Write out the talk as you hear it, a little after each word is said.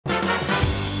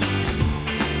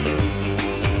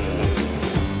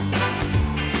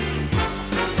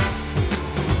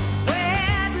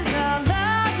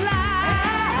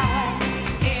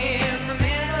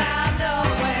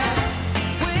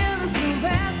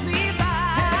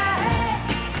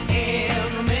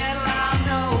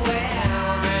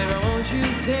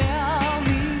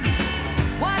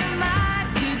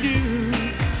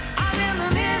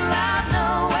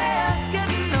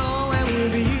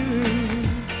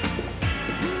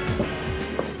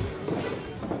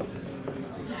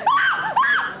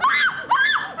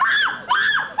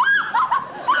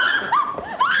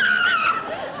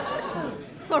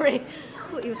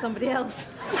somebody else.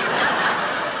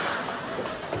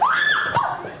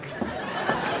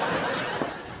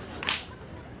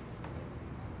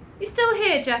 You still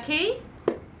here, Jackie?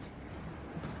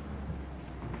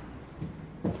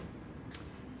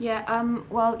 Yeah,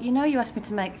 well, you know you asked me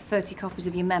to make 30 copies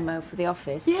of your memo for the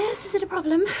office. Yes, is it a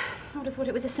problem? I would have thought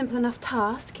it was a simple enough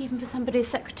task, even for somebody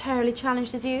as secretarially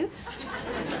challenged as you.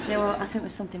 Yeah, well, I think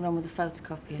there's something wrong with the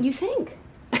photocopier. You think?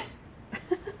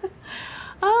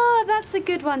 Ah, that's a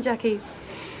good one, Jackie.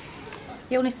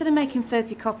 Yeah, well, instead of making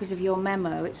 30 copies of your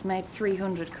memo, it's made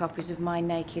 300 copies of my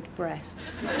naked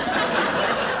breasts.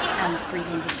 And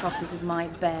 300 copies of my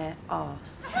bare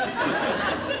arse.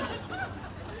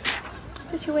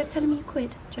 Is this your way of telling me you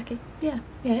quit, Jackie? Yeah,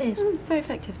 it is. Very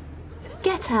effective.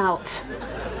 Get out.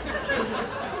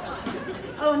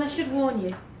 Oh, and I should warn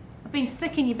you, I've been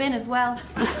sick in your bin as well.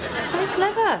 It's very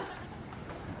clever.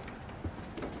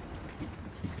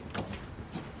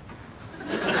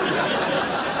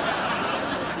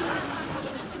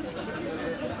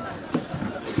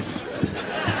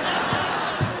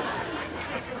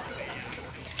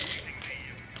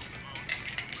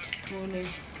 Morning.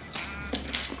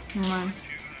 Morning.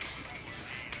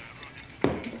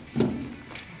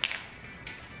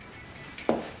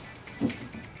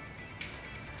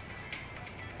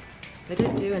 They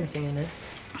don't do anything in it.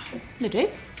 They do?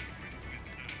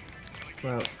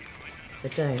 Well, they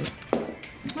don't.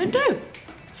 They do.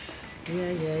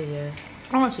 Yeah.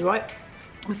 Honestly, right,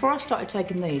 before I started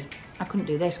taking these, I couldn't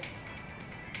do this.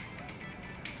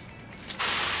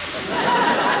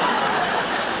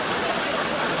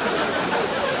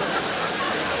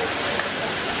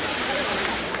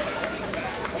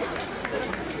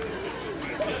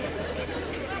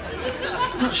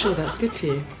 I'm not sure that's good for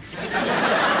you.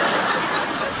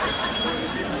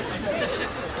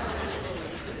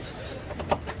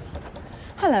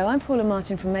 Hello, I'm Paula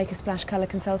Martin from Make a Splash Colour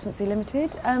Consultancy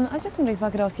Limited. I was just wondering if I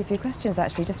could ask you a few questions,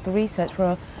 actually, just for research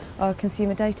for our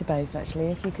consumer database,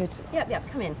 actually, if you could... Yep,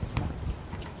 come in.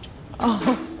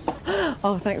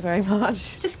 Oh, thanks very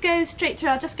much. Just go straight through.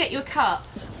 I'll just get you a cup.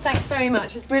 Thanks very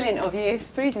much. It's brilliant of you. It's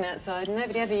freezing outside and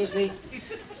nobody ever usually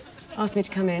asks me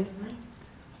to come in.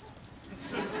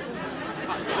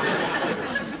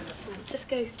 Just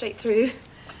go straight through.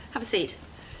 Have a seat.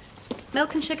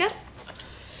 Milk and sugar?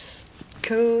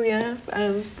 Cool, yeah,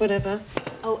 whatever.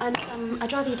 Oh, and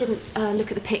I'd rather you didn't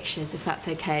look at the pictures, if that's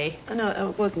okay. Oh, no,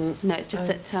 it wasn't. No, it's just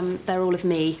that they're all of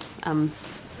me, in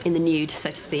the nude, so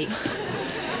to speak.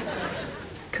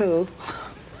 Cool.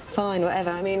 Fine, whatever.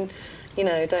 I mean, you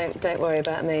know, don't worry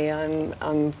about me.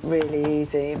 I'm really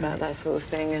easy about that sort of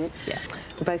thing, and yeah,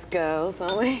 we're both girls,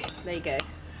 aren't we? There you go.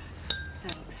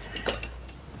 Thanks.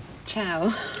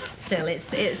 Ciao. Still,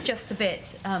 it's just a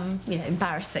bit, you know,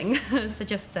 embarrassing. So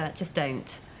just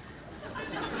don't.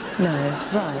 No,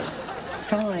 right.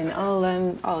 Fine.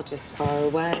 I'll just fire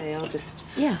away. I'll just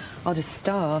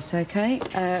start. Okay.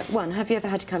 One. Have you ever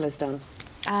had your colours done?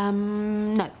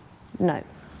 No. No.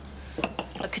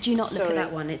 Could you not look at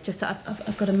that one? It's just that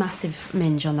I've got a massive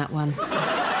minge on that one.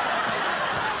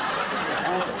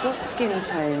 What skin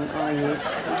tone are you?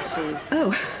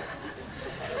 Oh.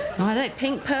 I don't know.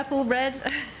 Pink, purple, red.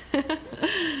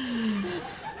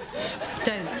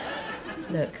 Don't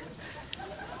look.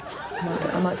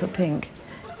 I might put pink.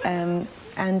 And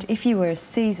if you were a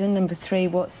season, number 3,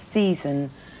 what season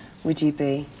would you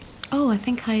be? Oh, I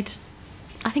think I'd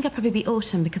probably be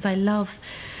autumn because I love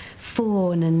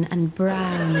fawn and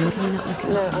brown. Can you not look at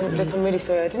that? Look, I'm really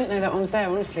sorry. I didn't know that one was there.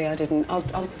 Honestly, I didn't.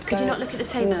 Could you not look at the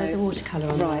table? No. There's a watercolour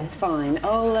on there. Right, fine.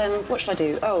 What should I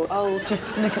do? Oh, I'll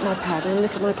just look at my pad. I'll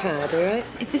look at my pad, all right?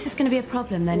 If this is going to be a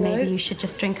problem, then maybe you should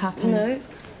just drink up and... No.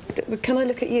 Can I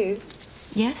look at you?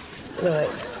 Yes.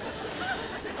 Right.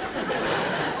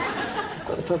 I've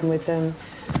got the problem with reading.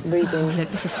 Oh, look,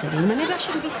 this is silly. Maybe I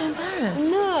shouldn't be so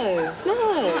embarrassed. No.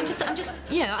 I'm just,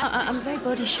 yeah, I'm very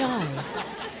body shy.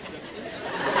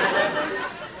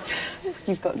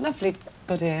 You've got lovely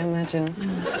body, I imagine.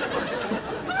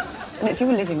 And it's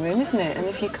your living room, isn't it? And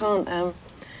if you can't have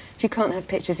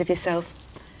pictures of yourself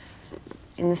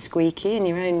in the squeaky in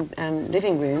your own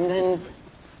living room, then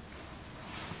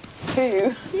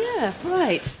who? Yeah,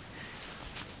 right.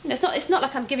 It's not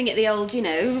like I'm giving it the old, you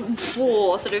know,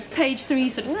 4 sort of page 3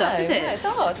 sort of stuff, is it? No, it's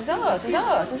art,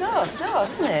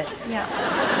 isn't it?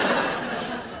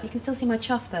 Yeah. You can still see my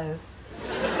chuff, though.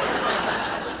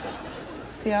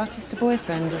 The artist a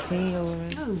boyfriend, is he, or...?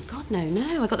 Oh, God, no.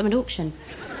 I got them at auction.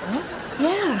 What?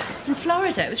 Yeah, in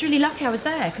Florida. It was really lucky I was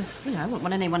there, because, you know, I wouldn't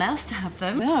want anyone else to have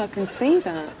them. No, I can see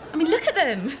that. I mean, look at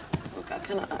them. Okay,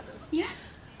 can I... Yeah.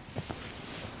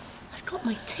 I've got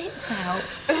my tits out.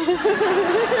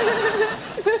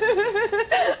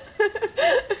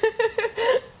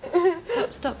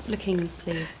 Stop looking,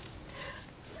 please.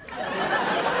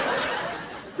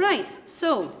 Right,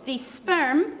 so the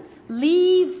sperm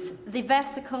leaves the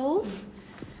vesicles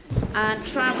and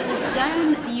travels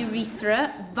down the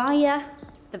urethra via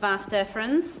the vas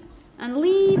deferens and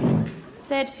leaves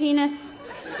said penis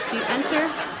to enter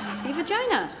the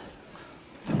vagina.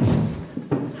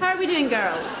 How are we doing,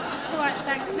 girls? All right,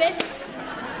 thanks, miss.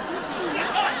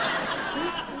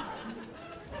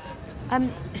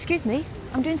 Excuse me,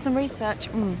 I'm doing some research.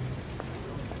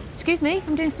 Excuse me,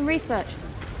 I'm doing some research.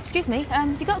 Excuse me,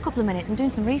 have you got a couple of minutes? I'm doing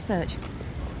some research.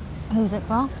 Who's it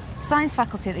for? Science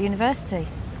faculty at the university.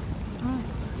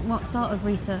 What sort of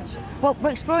research? Well,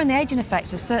 we're exploring the aging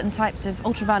effects of certain types of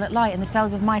ultraviolet light in the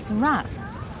cells of mice and rats.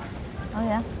 Oh,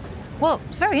 yeah? Well,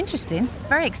 it's very interesting,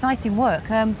 very exciting work.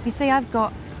 You see, I've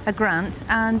got a grant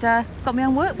and got my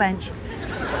own workbench.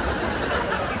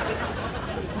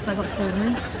 What's that got to do with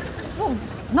me? Well,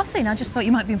 nothing. I just thought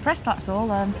you might be impressed, that's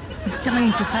all. I'm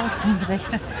dying to tell somebody.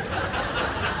 So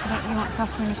don't you want to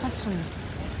ask me any questions?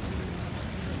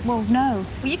 Well, no.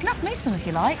 Well, you can ask me some if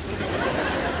you like.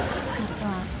 That's all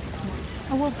right.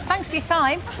 Oh, well, thanks for your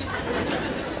time.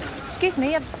 Excuse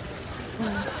me,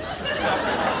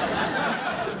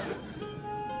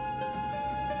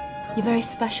 You're very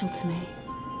special to me.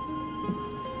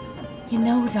 You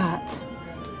know that.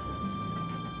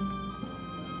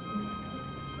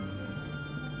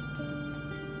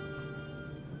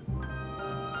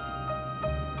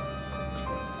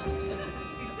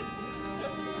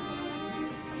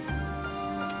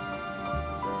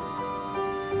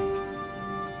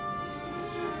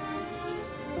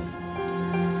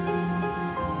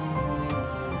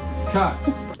 Cut.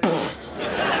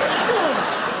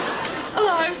 Oh,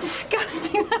 that was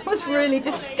disgusting. That was really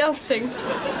disgusting.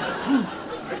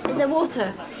 Is there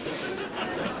water?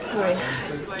 Sorry.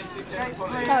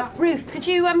 Ruth, could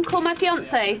you call my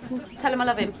fiancé? Tell him I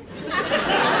love him.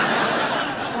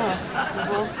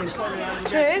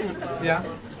 Tris, Yeah?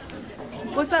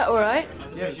 was that all right?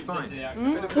 Yeah, it's fine. Yeah.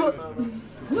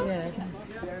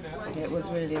 It was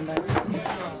really embarrassing.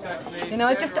 You know,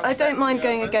 I don't mind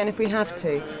going again if we have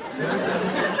to.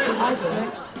 I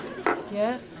don't.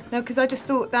 Yeah? No, because I just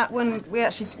thought that one,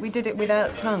 we did it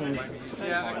without tongues.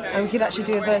 And we could actually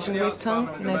do a version with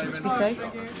tongues, you know, just to be safe.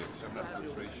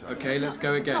 Okay, let's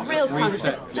go again. Not real tongues,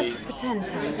 Reset, just please. pretend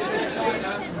tongues.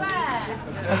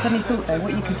 I suddenly thought, though,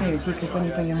 what you could do is you could, when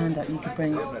you bring your hand up, you could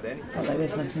bring up like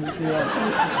this, and I can do that.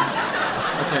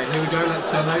 Okay, here we go. Let's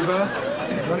turn over.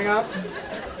 Running up.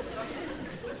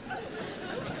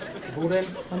 Hold in.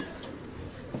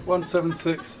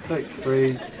 176, take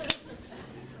 3.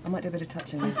 I might do a bit of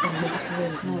touching. Just for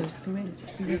realism. No, just for realism.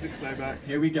 Just for realism. Music playback.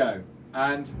 Here we go.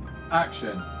 And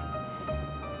action.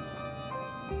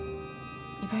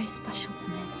 You're very special to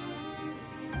me.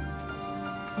 I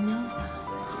know that.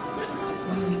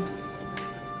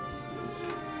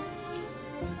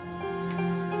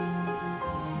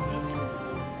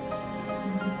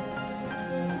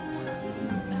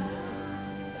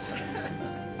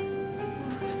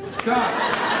 Cut.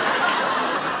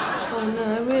 Oh no,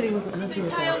 I really wasn't happy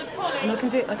with that. And I can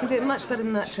do it much better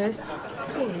than that, Tris.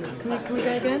 Please, can we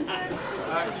go again?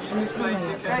 And just one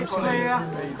more.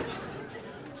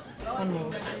 One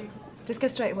more. Just go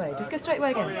straight away. Just go straight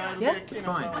away again. Yeah? It's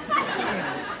fine.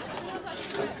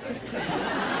 Just go.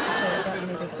 Is that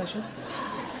anything special?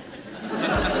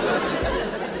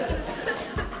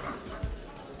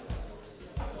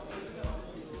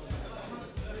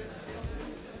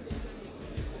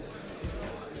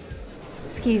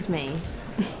 Excuse me.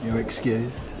 You're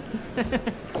excused.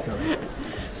 Sorry.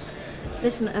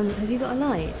 Listen, have you got a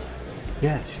light?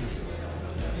 Yeah, sure.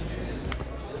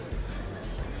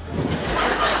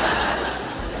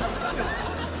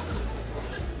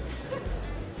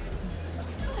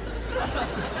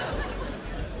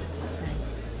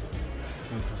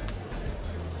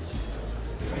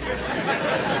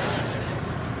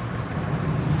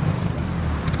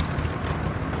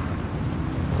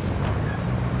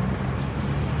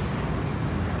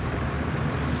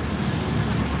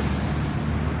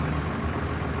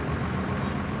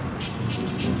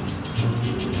 Thanks.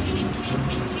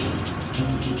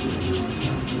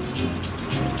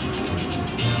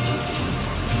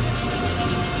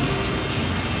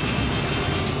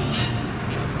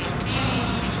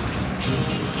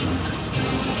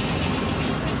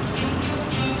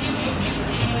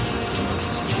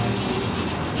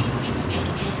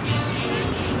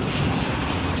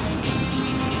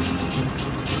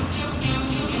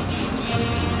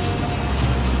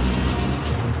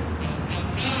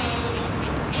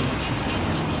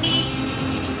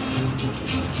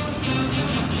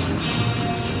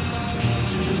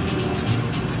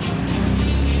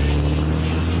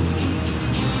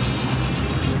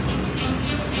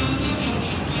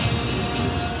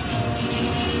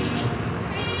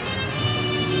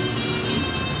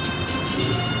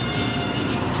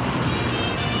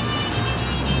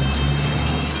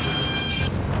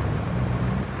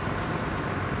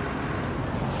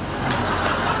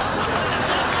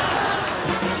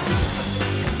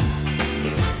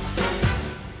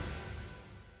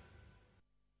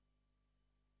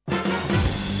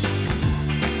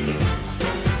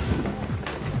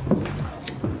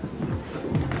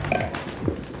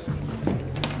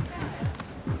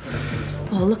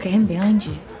 Oh, look at him behind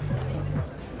you.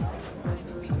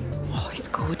 Oh, he's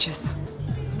gorgeous.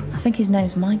 I think his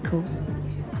name's Michael.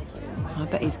 I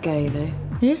bet he's gay, though.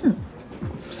 He isn't.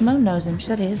 Simone knows him. She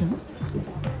said he isn't.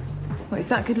 What, is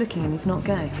that good looking and he's not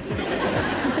gay?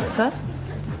 So?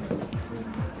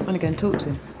 I'm gonna go and talk to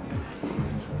him.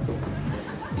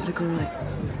 Do you look all right?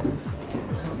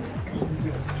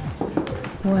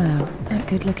 Wow, that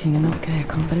good looking and not gay. I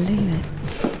can't believe it.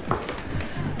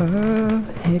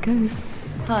 Here goes.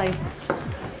 Hi.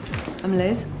 I'm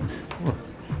Liz. Oh,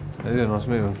 yeah, nice to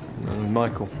meet you.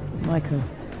 Michael. Michael.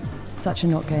 Such a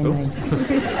not gay name.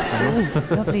 Oh,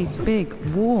 lovely, big,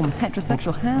 warm,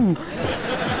 heterosexual hands.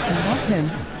 I love him.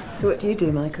 So what do you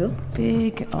do, Michael?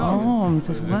 Big arms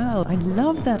as well. I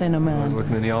love that in a man.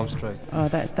 Working in the arms trade. Oh,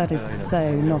 that is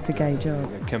so not a gay job.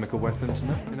 Chemical weapons and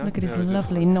that, you know? Look at his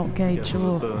lovely, not gay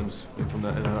jaw. Burns from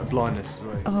that blindness.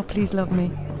 Right. Oh, please love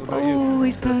me. Oh,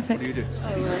 he's perfect. What do you do?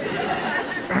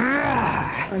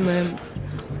 I'm a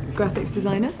graphics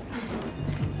designer.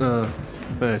 Yeah,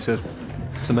 it's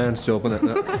a man's job, isn't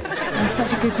it? And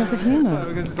such a good sense of humour.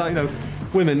 Because it's like, you know,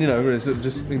 women, you know, is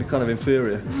just kind of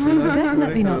inferior. He's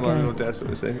definitely not gay. That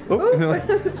sort of thing. Oh, you know,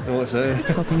 what's that?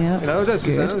 Popping out. You know, that's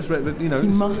just, but you know, He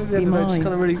must be it's mine.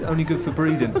 kind of really only good for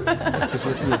breeding.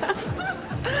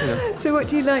 So what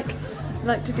do you like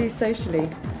to do socially?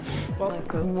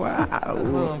 Wow.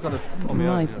 I'm kind of on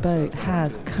My own, boat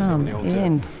has come the old,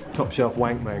 in. top shelf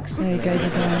wank mags. There he goes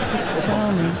again. Just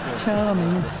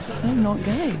charming, and so not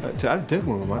gay. I had a dead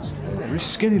one once. A really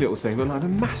skinny little thing, but like a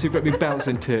massive, great big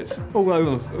bouncing tits all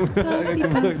over them.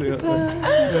 Completely.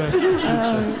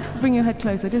 Bring your head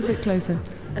closer, just a bit closer.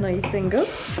 And are you single?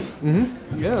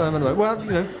 Yeah, I'm anyway. Well,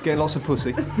 you know, getting lots of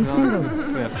pussy. He's single.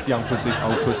 Yeah, young pussy,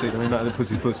 old pussy. I mean, the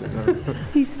pussy's pussy.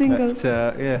 He's single.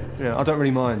 But, yeah, I don't really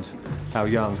mind how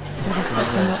young. That is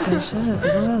such a not gay shirt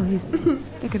as well.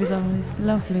 Look at his eyes.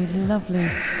 Lovely, lovely, They love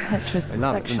it,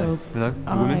 heterosexual don't they? You know,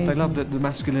 the women, they eyes love the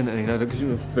masculinity, you know, because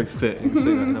you're very fit. You can see that,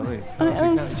 you know what I mean? I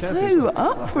am so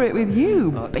up for it with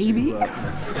you, baby.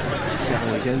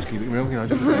 Weekends, keep it real, you know,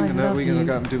 just think, and we're going to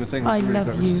go out and do my thing. I love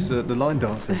you. Which is the line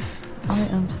dancing. I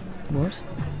am... What?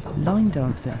 Line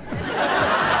dancer.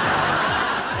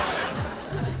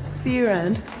 See you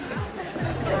around.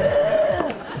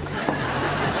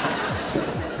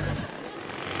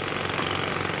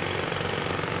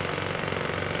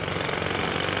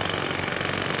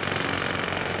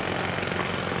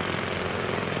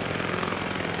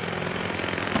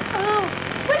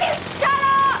 Will you shut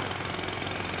up?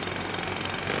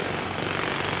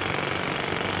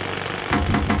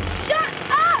 Shut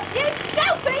up, you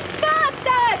selfish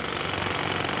bastards!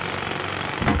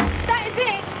 That is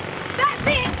it. That's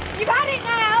it. You've had it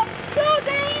now.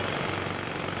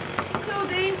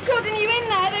 Claudine, you in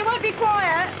there? They won't be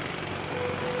quiet.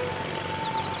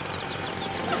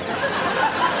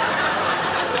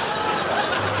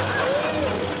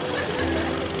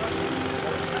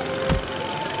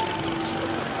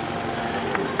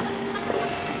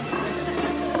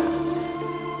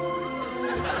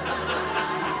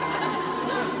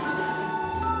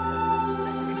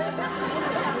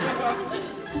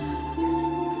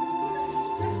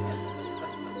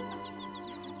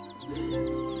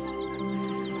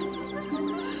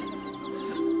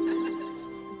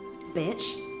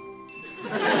 Bitch.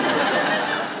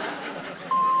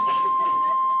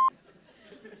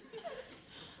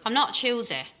 I'm not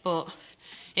choosy, but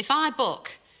if I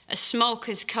book a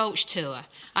smoker's coach tour,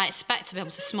 I expect to be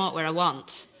able to smoke where I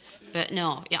want. But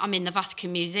no, I'm in the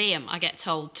Vatican Museum, I get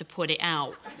told to put it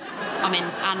out. I'm in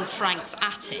Anne Frank's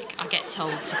attic, I get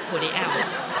told to put it out.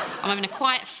 I'm having a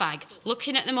quiet fag,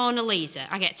 looking at the Mona Lisa,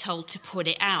 I get told to put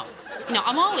it out. You know,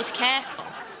 I'm always careful.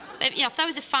 If there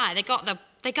was a fire, they got the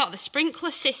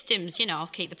sprinkler systems, you know,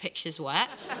 keep the pictures wet.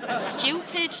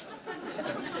 Stupid.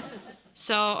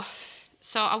 So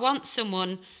I want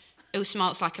someone who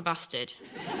smokes like a bastard.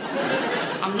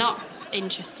 I'm not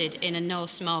interested in a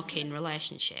no-smoking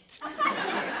relationship.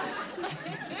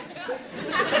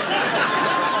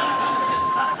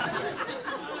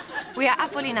 We are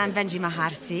Apollina and Benji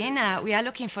Maharsin. We are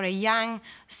looking for a young,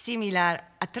 similar,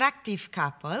 attractive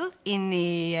couple in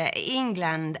the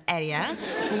England area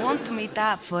who want to meet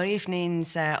up for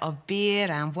evenings of beer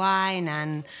and wine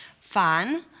and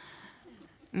fun,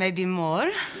 maybe more.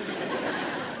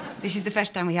 This is the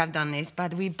first time we have done this,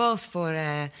 but we both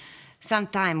for some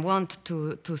time want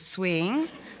to swing.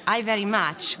 I very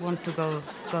much want to go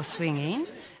swinging.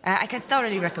 I can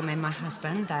thoroughly recommend my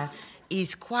husband.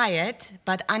 He's quiet,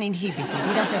 but uninhibited.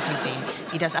 He does everything.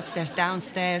 He does upstairs,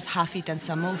 downstairs, half-eaten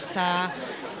samosa,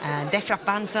 Def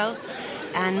Rapunzel,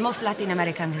 and most Latin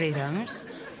American rhythms.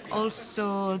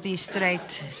 also the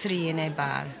straight 3 in a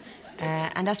bar.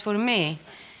 And as for me,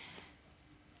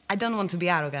 I don't want to be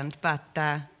arrogant, but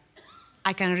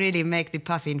I can really make the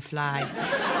puffin fly.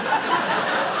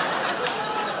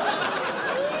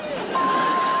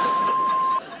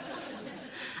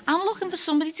 I'm looking for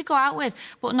somebody to go out with,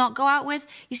 but not go out with.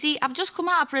 You see, I've just come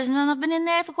out of prison and I've been in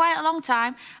there for quite a long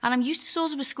time, and I'm used to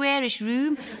sort of a squarish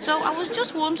room. So I was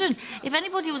just wondering if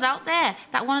anybody was out there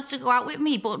that wanted to go out with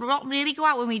me, but not really go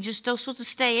out with me, just to sort of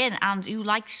stay in, and who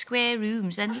liked square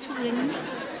rooms, then you could ring me.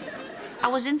 I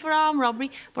was in for armed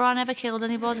robbery, but I never killed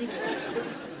anybody.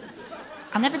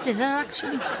 I never did it,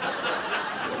 actually.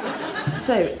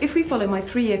 So, if we follow my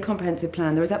 3-year comprehensive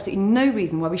plan, there is absolutely no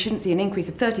reason why we shouldn't see an increase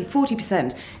of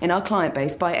 30–40% in our client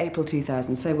base by April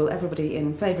 2000. So, will everybody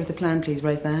in favour of the plan please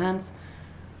raise their hands?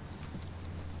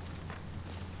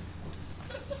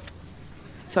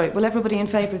 Sorry, will everybody in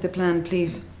favour of the plan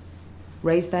please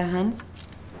raise their hands?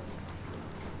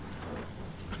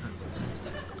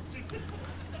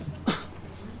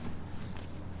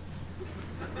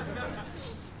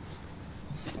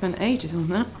 Spent ages on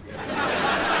that.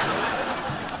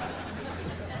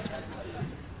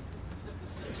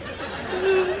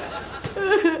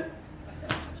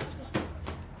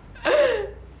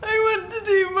 I want to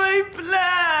do my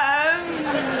plan.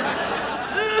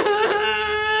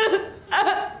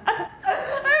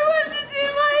 I want to do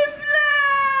my plan.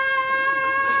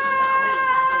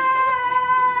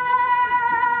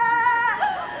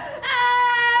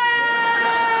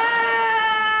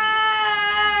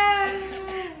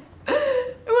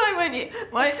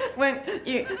 Why won't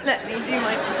you let me do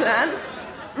my plan?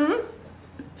 Hmm?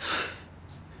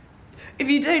 If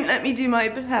you don't let me do my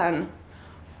plan,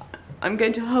 I'm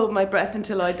going to hold my breath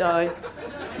until I die.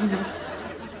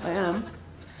 I am.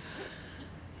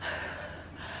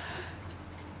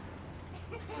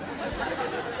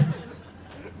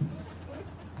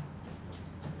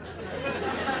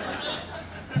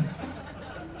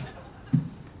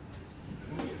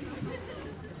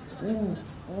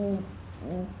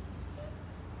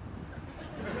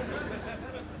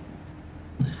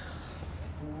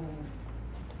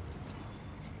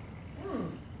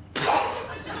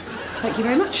 Thank you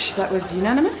very much. That was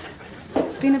unanimous.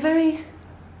 It's been a very,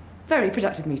 very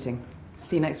productive meeting.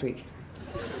 See you next week.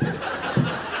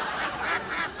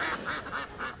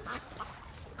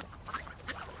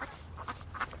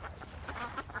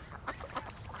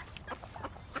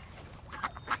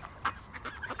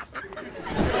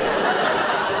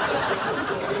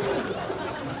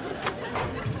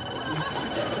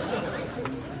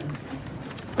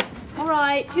 All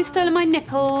right, who's stolen my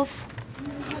nipples?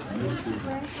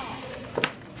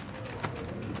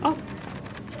 Oh,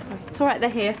 sorry. It's all right, they're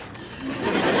here.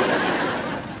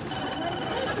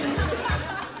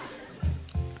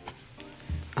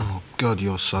 Oh, God,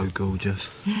 you're so gorgeous.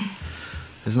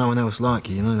 There's no one else like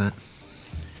you know that?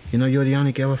 You know, you're the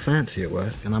only girl I fancy at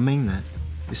work, and I mean that.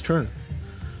 It's true.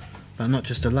 But not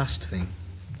just a lust thing.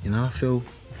 You know, I feel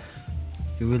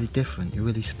you're really different, you're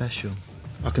really special.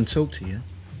 I can talk to you.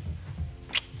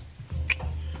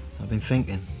 I've been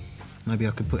thinking, maybe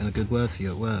I could put in a good word for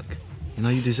you at work. You know,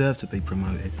 you deserve to be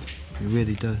promoted. You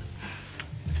really do.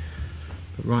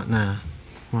 But right now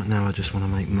I just want to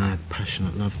make mad,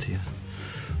 passionate love to you.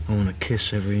 I want to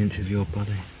kiss every inch of your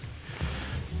body.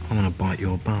 I want to bite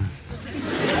your bum.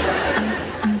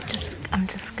 I'm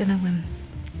just gonna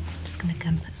go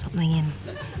and put something in.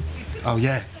 Oh,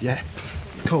 yeah,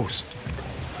 of course.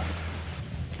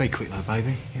 Be quick though,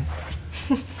 baby. Yeah.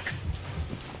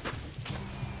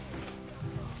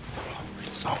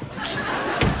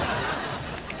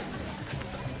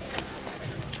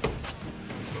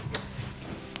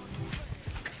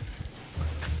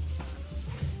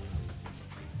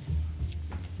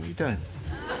 What are you doing?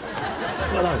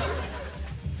 What are those?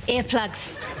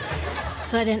 Earplugs,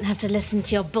 so I don't have to listen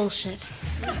to your bullshit.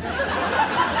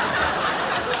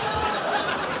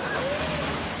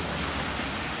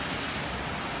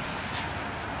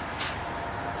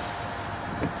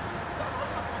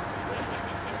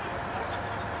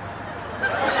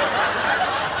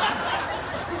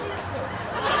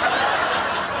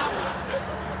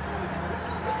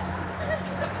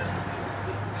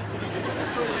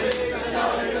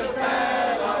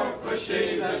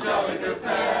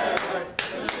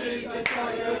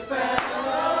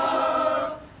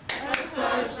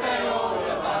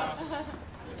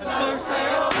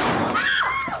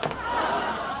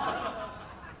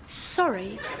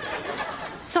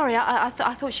 Sorry, I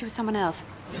thought she was someone else.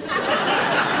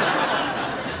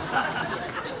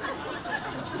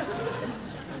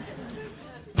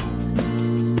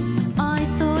 I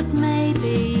thought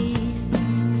maybe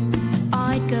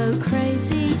I'd go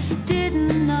crazy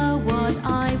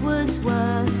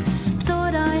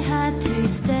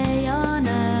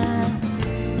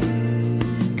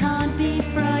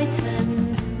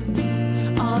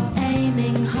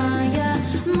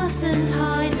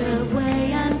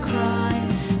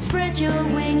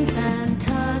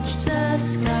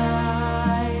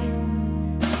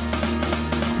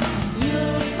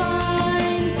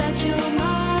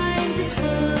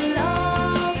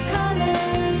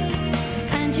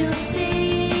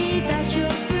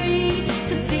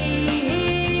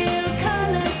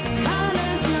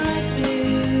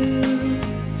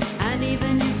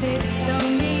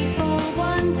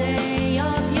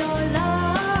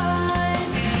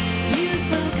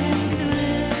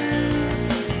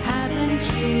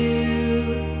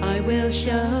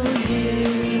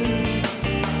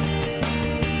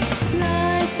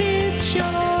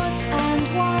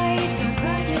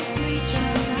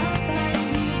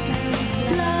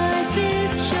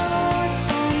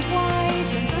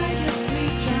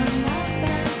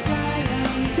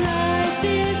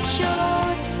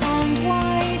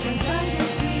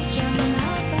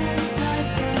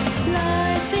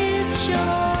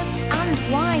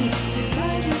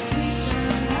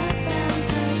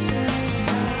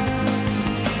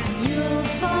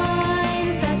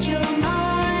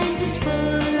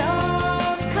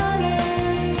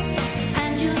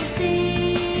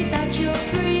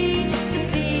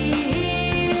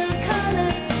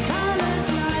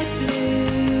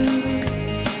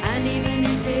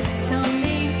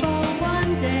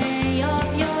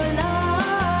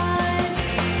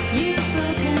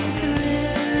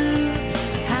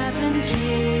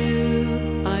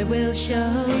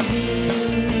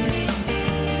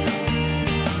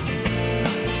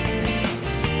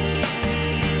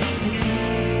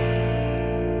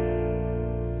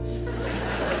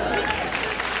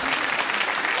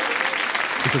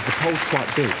because the pole's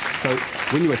quite big. So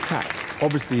when you attack,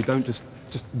 obviously you don't just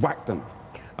whack them,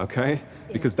 okay?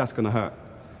 Because that's going to hurt.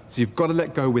 So you've got to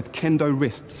let go with kendo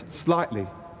wrists slightly,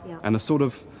 and a sort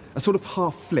of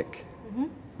half flick,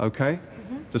 okay?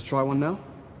 Just try one now.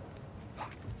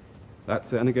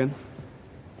 That's it, and again.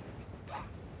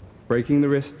 Breaking the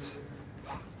wrists.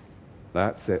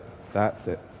 That's it, that's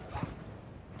it.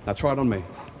 Now try it on me.